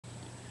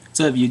What's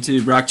up,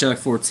 YouTube?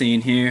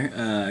 RockChalk14 here.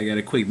 I got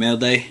a quick mail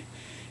day.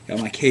 Got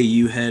my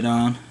KU head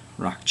on,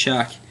 Rock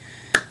Chalk.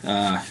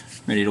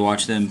 Ready to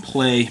watch them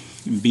play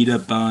and beat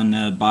up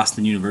on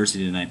Boston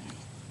University tonight.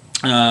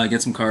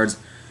 Got some cards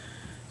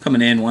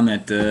coming in. One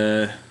that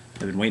I've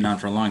been waiting on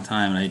for a long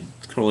time, and I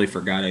totally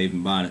forgot I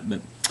even bought it.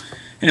 But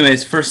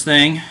anyways, first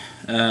thing,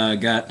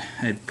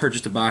 I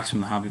purchased a box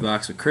from the Hobby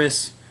Box with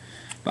Chris.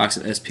 Box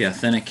of SP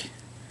Authentic.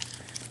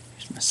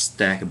 Here's my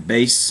stack of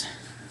base.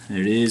 There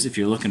it is. If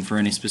you're looking for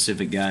any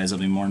specific guys, I'll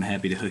be more than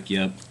happy to hook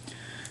you up.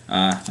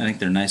 I think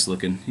they're nice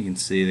looking. You can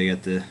see they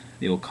got the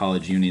old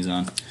college unis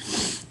on.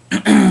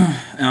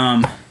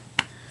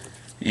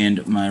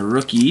 And my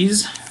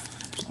rookies,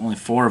 there's only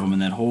 4 of them in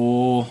that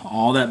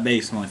all that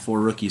base, only 4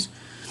 rookies.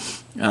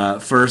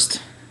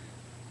 First,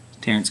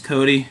 Terrence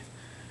Cody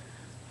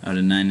out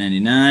of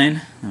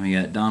 $9.99. Then we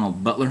got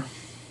Donald Butler,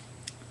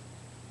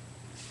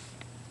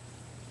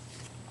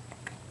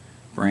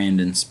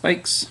 Brandon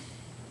Spikes,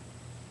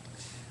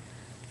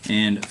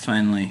 and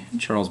finally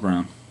Charles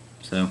Brown.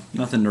 So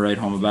nothing to write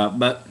home about,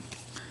 but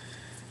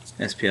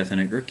SP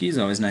Authentic rookies,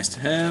 always nice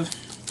to have.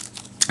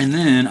 And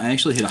then I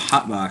actually hit a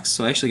hot box,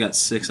 so I actually got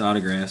 6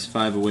 autographs,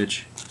 5 of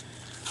which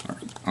are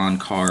on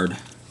card,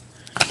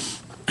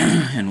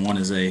 and one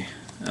is a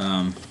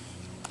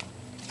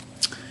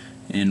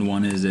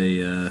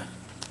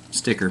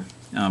sticker.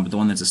 But the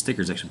one that's a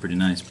sticker is actually pretty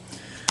nice.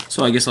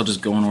 So I guess I'll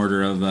just go in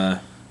order of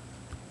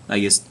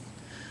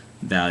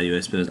value, I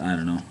suppose. I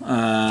don't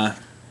know.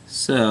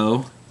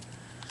 So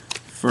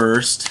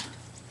first,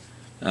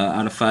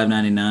 out of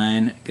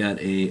 $5.99, got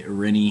a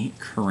Rennie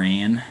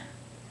Curran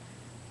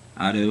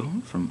auto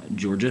from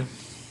Georgia.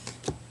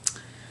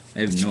 I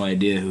have no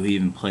idea who he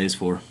even plays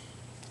for.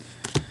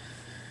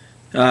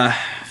 Saying out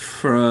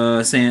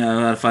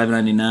of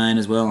 $5.99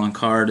 as well, on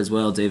card as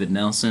well, David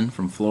Nelson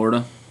from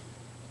Florida.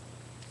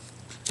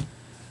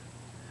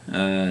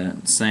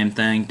 Same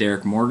thing,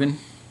 Derek Morgan.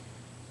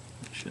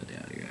 Show the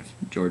autograph.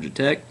 Georgia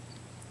Tech.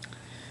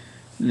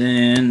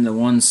 Then the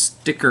one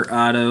sticker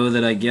auto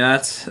that I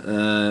got, Sign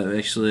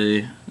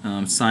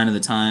of the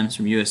Times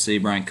from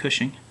USC, Brian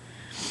Cushing.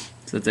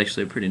 So that's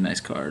actually a pretty nice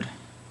card.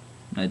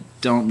 I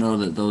don't know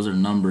that those are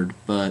numbered,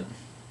 but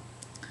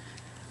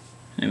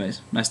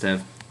anyways, nice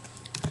to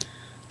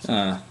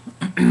have.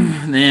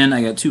 Then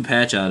I got 2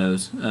 patch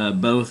autos,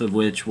 both of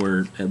which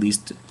were at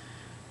least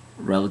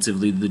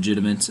relatively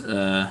legitimate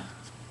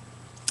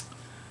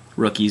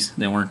rookies.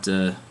 They weren't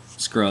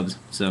scrubs,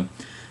 so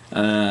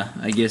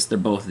I guess they're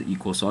both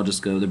equal, so I'll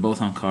just go. They're both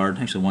on card.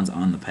 Actually, one's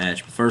on the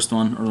patch. The first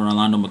one,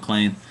 Orlando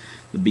McClain,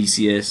 the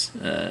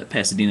BCS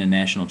Pasadena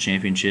National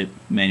Championship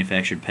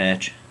manufactured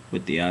patch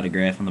with the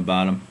autograph on the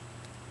bottom.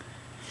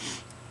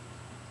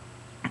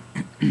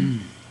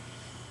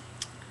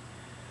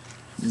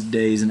 His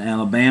days in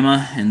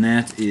Alabama, and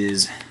that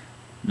is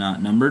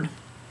not numbered.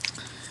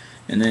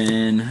 And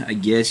then I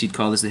guess you'd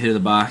call this the hit of the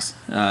box.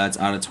 It's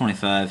out of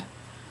 25.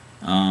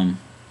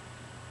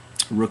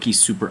 Rookie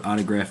Super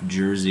Autograph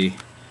jersey.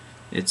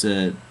 It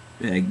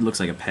looks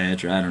like a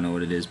patch, or I don't know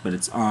what it is, but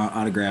it's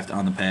autographed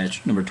on the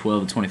patch. Number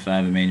 12 of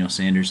 25, Emmanuel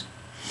Sanders.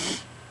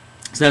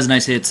 So that's a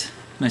nice hit.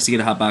 Nice to get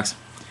a hot box.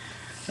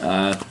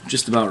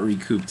 Just about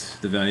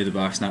recouped the value of the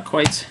box, not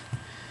quite.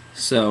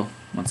 So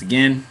once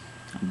again,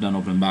 I'm done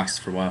opening boxes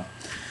for a while.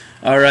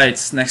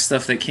 Alright, next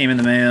stuff that came in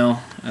the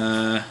mail.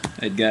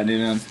 I'd gotten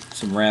in on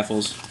some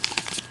raffles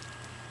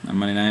on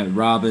Monday night with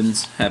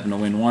Robbins. Happened to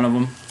win one of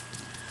them.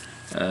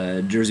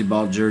 Jersey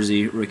Ball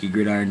Jersey Rookie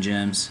Gridiron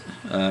Gems,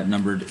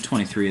 numbered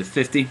 23 of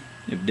 50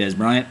 of Dez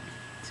Bryant.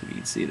 Let's see if you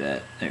can see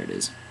that. There it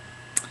is.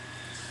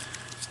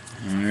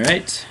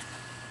 Alright.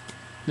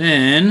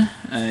 Then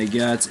I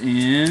got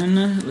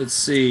in, let's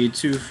see,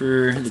 2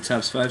 for the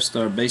Topps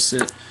 5-star base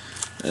set.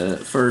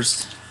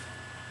 First,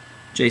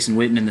 Jason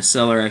Witten in the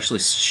cellar actually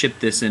shipped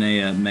this in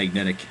a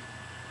magnetic.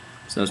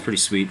 So that was pretty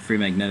sweet, free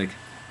magnetic.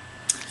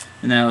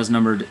 And that was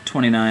numbered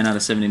 29 out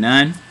of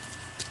 79.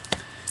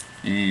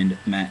 And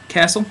Matt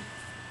Castle.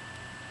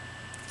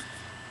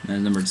 That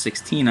is numbered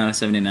 16 out of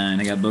 79.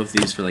 I got both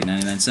these for like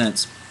 99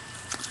 cents.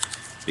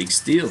 Big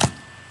steal.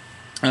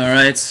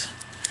 Alright.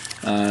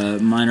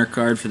 Minor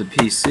card for the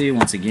PC.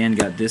 Once again,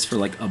 got this for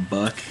like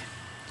 $1.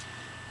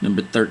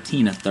 Number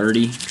 13 of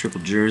 30.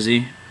 Triple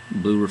jersey.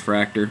 Blue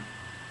refractor.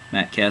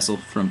 Matt Castle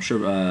from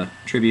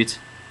Tribute.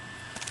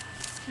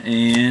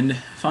 And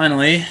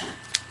finally,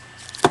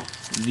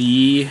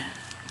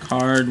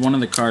 one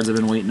of the cards I've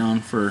been waiting on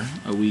for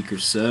a week or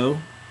so.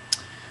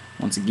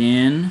 Once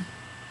again,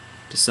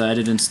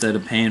 decided instead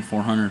of paying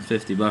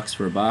 $450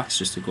 for a box,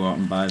 just to go out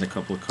and buy the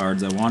couple of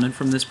cards I wanted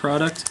from this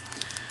product.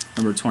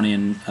 Number 20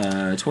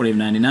 of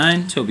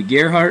 99, Toby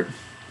Gerhart,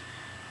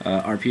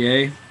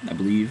 RPA, I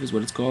believe is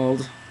what it's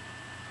called,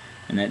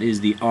 and that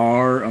is the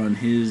R on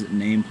his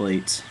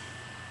nameplate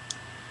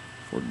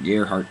for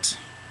Gerhart.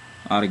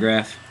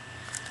 Autograph.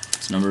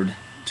 It's numbered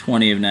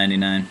 20 of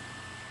 99.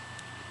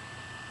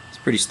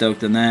 Pretty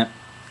stoked on that.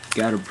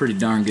 Got a pretty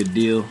darn good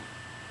deal,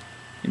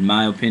 in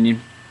my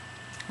opinion.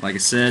 Like I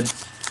said,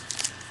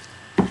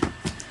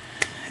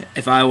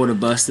 if I would have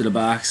busted a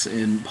box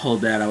and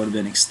pulled that, I would have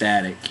been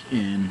ecstatic.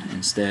 And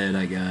instead,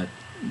 I got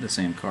the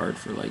same card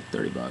for like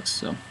 30 bucks.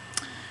 So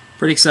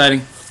pretty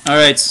exciting. All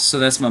right, so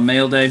that's my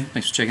mail day.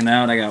 Thanks for checking it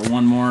out. I got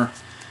one more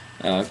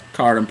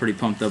card I'm pretty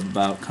pumped up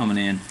about coming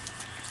in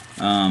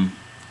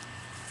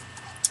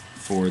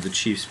for the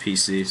Chiefs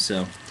PC.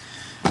 So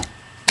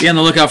be on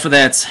the lookout for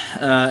that.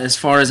 As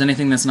far as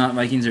anything that's not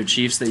Vikings or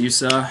Chiefs that you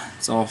saw,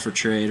 it's all for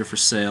trade or for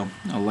sale.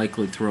 I'll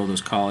likely throw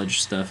those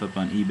college stuff up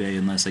on eBay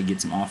unless I get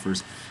some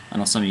offers. I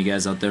know some of you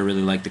guys out there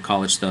really like the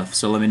college stuff,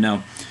 so let me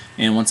know.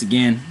 And once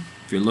again,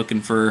 if you're looking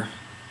for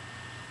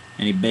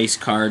any base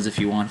cards, if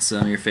you want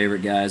some of your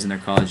favorite guys in their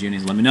college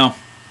unis, let me know.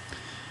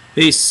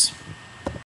 Peace.